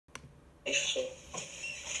life, so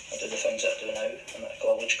I do the things that I do now. I'm at a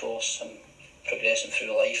college course, I'm progressing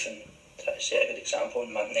through life and try to set a good example.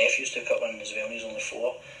 And my nephew's took up running as well, and he's only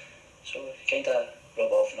 4. So you kind of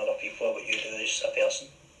rub off on other people what you do as a person.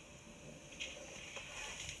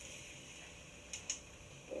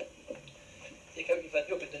 Take out your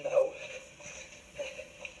video, but down the hill.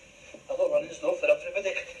 I know running's not for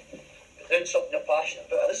everybody, but doing something you're passionate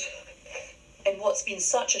about is. In what's been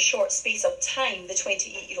such a short space of time, the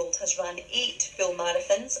 28-year-old has run 8 full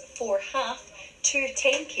marathons, 4 half, 2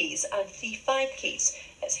 10Ks and 3 5Ks.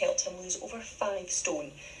 It's helped him lose over 5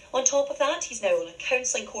 stone. On top of that, he's now on a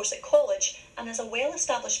counselling course at college and is a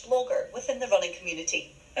well-established blogger within the running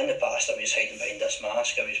community. In the past, I was hiding behind this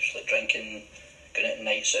mask. I was like drinking, going out on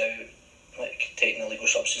nights out, like taking illegal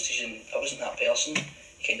substances, and I wasn't that person.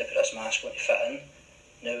 You kind of put this mask on to fit in.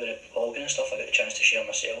 Now with the blogging and stuff, I got the chance to share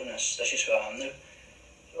myself, and this is who I am now.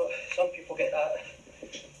 So some people get that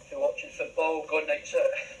if you're watching football, going nights out,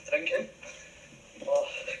 drinking, or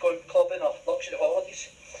going clubbing or luxury holidays.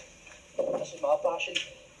 This is my passion.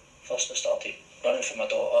 First I started running for my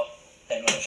daughter, then running